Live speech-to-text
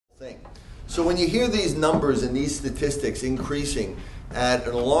thing. So when you hear these numbers and these statistics increasing at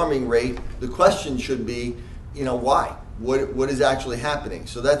an alarming rate, the question should be, why? What is actually happening?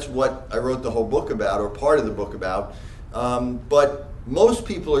 So that's what I wrote the whole book about, or part of the book about. But most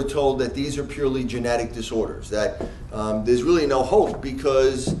people are told that these are purely genetic disorders, that there's really no hope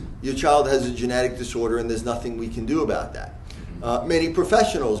because your child has a genetic disorder and there's nothing we can do about that. Many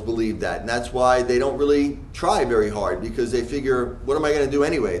professionals believe that, and that's why they don't really try very hard, because they figure, what am I going to do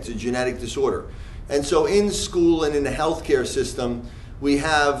anyway? It's a genetic disorder. And so in school and in the healthcare system, we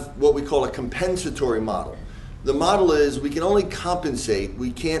have what we call a compensatory model. The model is we can only compensate,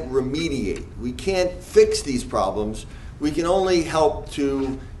 we can't remediate, we can't fix these problems. We can only help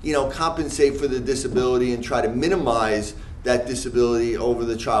to, compensate for the disability and try to minimize that disability over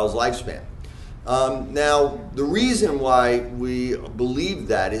the child's lifespan. Now, the reason why we believe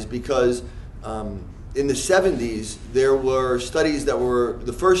that is because in the 70s, there were studies that were,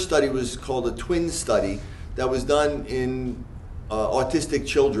 the first study was called a twin study that was done in autistic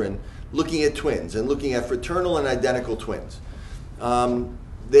children, looking at twins and looking at fraternal and identical twins.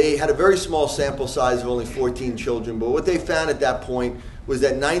 They had a very small sample size of only 14 children, but what they found at that point was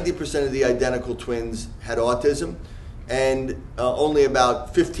that 90% of the identical twins had autism, and only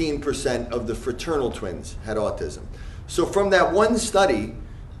about 15% of the fraternal twins had autism. So from that one study,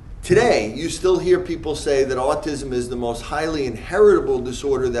 today you still hear people say that autism is the most highly inheritable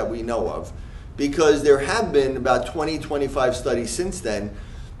disorder that we know of, because there have been about 20-25 studies since then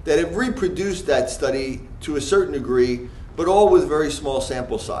that have reproduced that study to a certain degree, but all with very small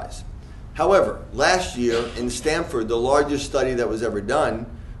sample size. However, last year in Stanford, the largest study that was ever done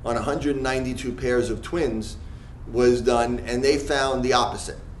on 192 pairs of twins was done, and they found the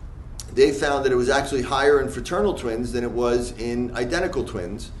opposite. They found that it was actually higher in fraternal twins than it was in identical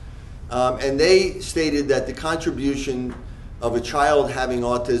twins. And they stated that the contribution of a child having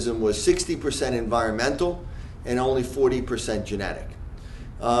autism was 60% environmental and only 40% genetic.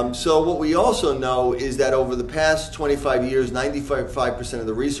 So what we also know is that over the past 25 years, 95% of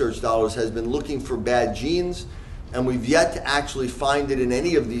the research dollars has been looking for bad genes, and we've yet to actually find it in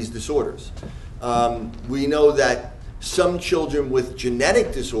any of these disorders. We know that some children with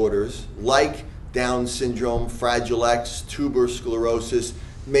genetic disorders, like Down syndrome, Fragile X, tuberous sclerosis,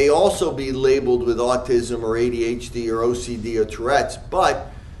 may also be labeled with autism or ADHD or OCD or Tourette's,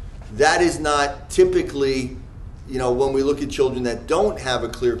 but that is not typically, when we look at children that don't have a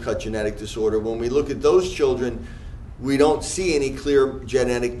clear-cut genetic disorder, when we look at those children, we don't see any clear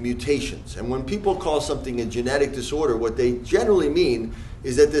genetic mutations. And when people call something a genetic disorder, what they generally mean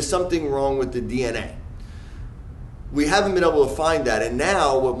is that there's something wrong with the DNA. We haven't been able to find that, and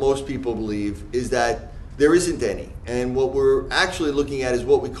now what most people believe is that there isn't any. And what we're actually looking at is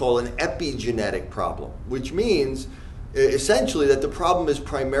what we call an epigenetic problem, which means essentially that the problem is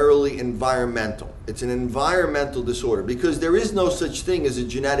primarily environmental. It's an environmental disorder, because there is no such thing as a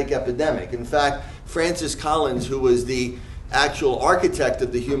genetic epidemic. In fact, Francis Collins, who was the actual architect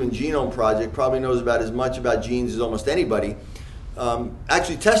of the Human Genome Project, probably knows about as much about genes as almost anybody,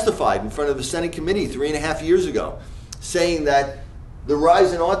 actually testified in front of the Senate committee 3.5 years ago, saying that the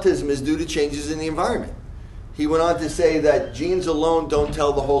rise in autism is due to changes in the environment. He went on to say that genes alone don't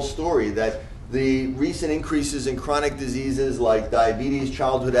tell the whole story, that the recent increases in chronic diseases like diabetes,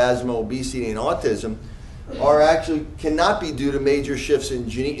 childhood asthma, obesity, and autism cannot be due to major shifts in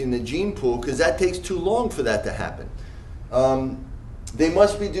the gene pool, because that takes too long for that to happen. They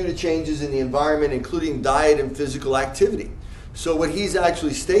must be due to changes in the environment, including diet and physical activity. So what he's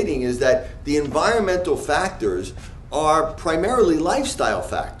actually stating is that the environmental factors are primarily lifestyle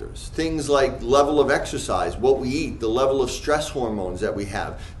factors. Things like level of exercise, what we eat, the level of stress hormones that we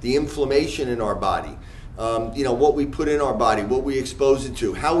have, the inflammation in our body, what we put in our body, what we expose it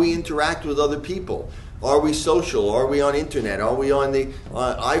to, how we interact with other people. Are we social? Are we on internet? Are we on the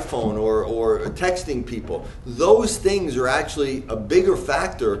iPhone or texting people? Those things are actually a bigger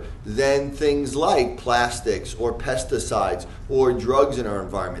factor than things like plastics or pesticides or drugs in our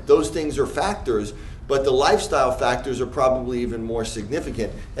environment. Those things are factors, but the lifestyle factors are probably even more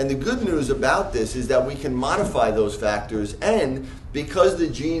significant. And the good news about this is that we can modify those factors, and because the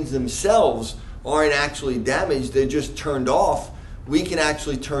genes themselves aren't actually damaged, they're just turned off, we can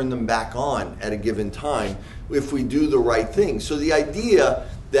actually turn them back on at a given time if we do the right thing. So the idea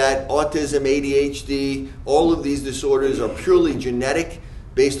that autism, ADHD, all of these disorders are purely genetic,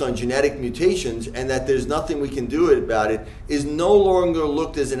 based on genetic mutations, and that there's nothing we can do about it, is no longer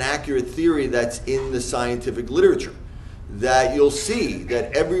looked as an accurate theory that's in the scientific literature. That you'll see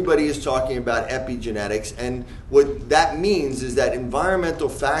that everybody is talking about epigenetics, and what that means is that environmental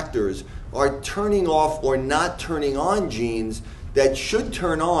factors are turning off or not turning on genes that should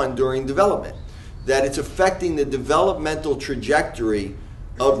turn on during development, that it's affecting the developmental trajectory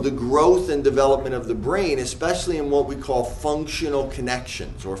of the growth and development of the brain, especially in what we call functional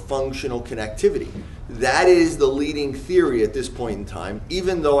connections or functional connectivity. That is the leading theory at this point in time,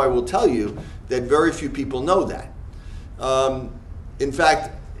 even though I will tell you that very few people know that. In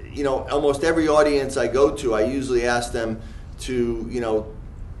fact, almost every audience I go to, I usually ask them to,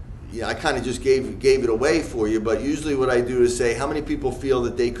 I kind of just gave it away for you, but usually what I do is say, how many people feel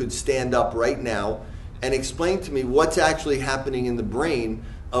that they could stand up right now and explain to me what's actually happening in the brain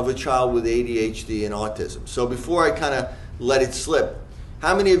of a child with ADHD and autism? So before I kind of let it slip,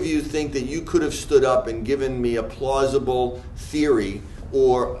 how many of you think that you could have stood up and given me a plausible theory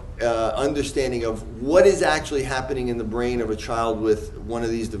or understanding of what is actually happening in the brain of a child with one of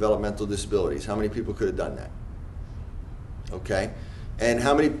these developmental disabilities? How many people could have done that? Okay. And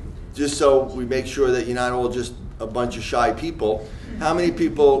how many, just so we make sure that you're not all just a bunch of shy people, how many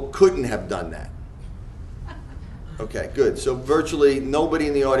people couldn't have done that? Okay, good. So virtually nobody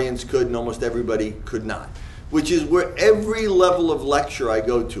in the audience could, and almost everybody could not, which is where every level of lecture I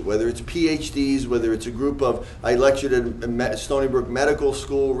go to, whether it's PhDs, whether it's a group of, I lectured at Stony Brook Medical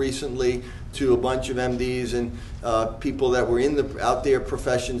School recently to a bunch of MDs and people that were in the out there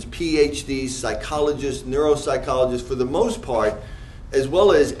professions, PhDs, psychologists, neuropsychologists, for the most part, as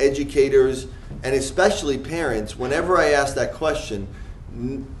well as educators and especially parents. Whenever I ask that question,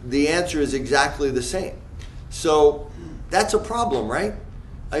 the answer is exactly the same. So that's a problem, right?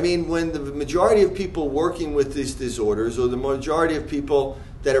 I mean, when the majority of people working with these disorders, or the majority of people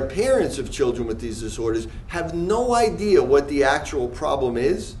that are parents of children with these disorders, have no idea what the actual problem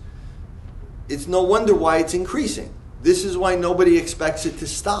is, it's no wonder why it's increasing. This is why nobody expects it to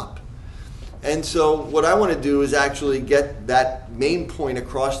stop. And so what I want to do is actually get that main point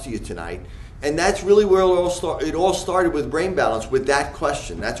across to you tonight. And that's really where it all started with Brain Balance, with that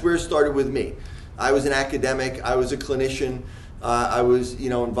question. That's where it started with me. I was an academic, I was a clinician, I was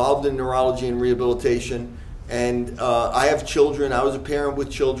involved in neurology and rehabilitation, and I have children. I was a parent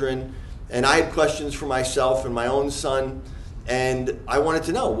with children, and I had questions for myself and my own son, and I wanted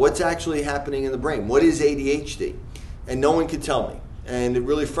to know what's actually happening in the brain. What is ADHD? And no one could tell me, and it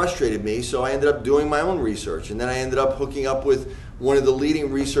really frustrated me, so I ended up doing my own research, and then I ended up hooking up with one of the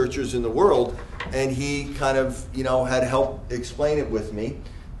leading researchers in the world, and he kind of had helped explain it with me.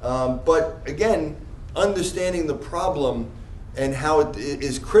 But again, understanding the problem and how it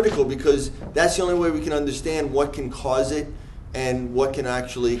is critical, because that's the only way we can understand what can cause it and what can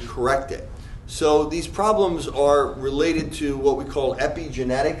actually correct it. So these problems are related to what we call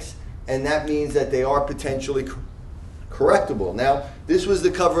epigenetics, and that means that they are potentially correctable. Now, this was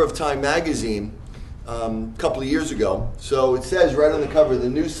the cover of Time magazine a couple of years ago. So it says right on the cover, the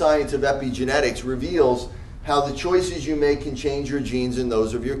new science of epigenetics reveals how the choices you make can change your genes and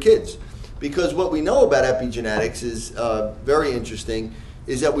those of your kids. Because what we know about epigenetics is very interesting,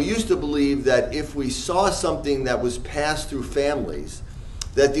 is that we used to believe that if we saw something that was passed through families,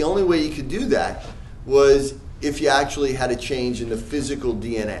 that the only way you could do that was if you actually had a change in the physical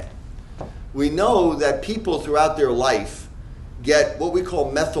DNA. We know that people throughout their life get what we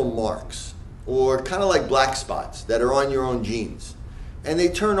call methyl marks, or kind of like black spots that are on your own genes. And they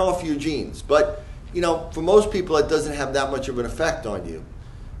turn off your genes. But for most people, it doesn't have that much of an effect on you.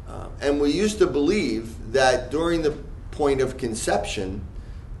 And we used to believe that during the point of conception,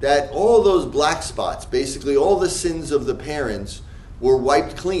 that all those black spots, basically all the sins of the parents, were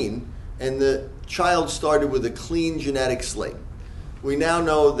wiped clean, and the child started with a clean genetic slate. We now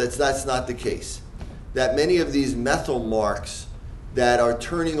know that that's not the case. That many of these methyl marks that are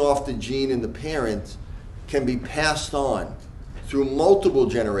turning off the gene in the parent can be passed on through multiple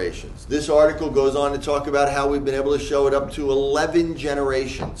generations. This article goes on to talk about how we've been able to show it up to 11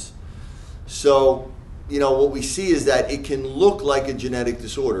 generations. So, what we see is that it can look like a genetic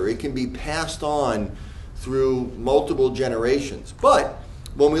disorder. It can be passed on through multiple generations. But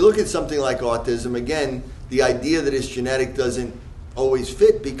when we look at something like autism, again, the idea that it's genetic doesn't always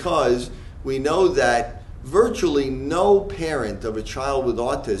fit, because we know that virtually no parent of a child with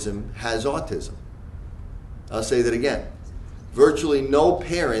autism has autism. I'll say that again. Virtually no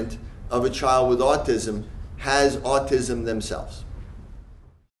parent of a child with autism has autism themselves.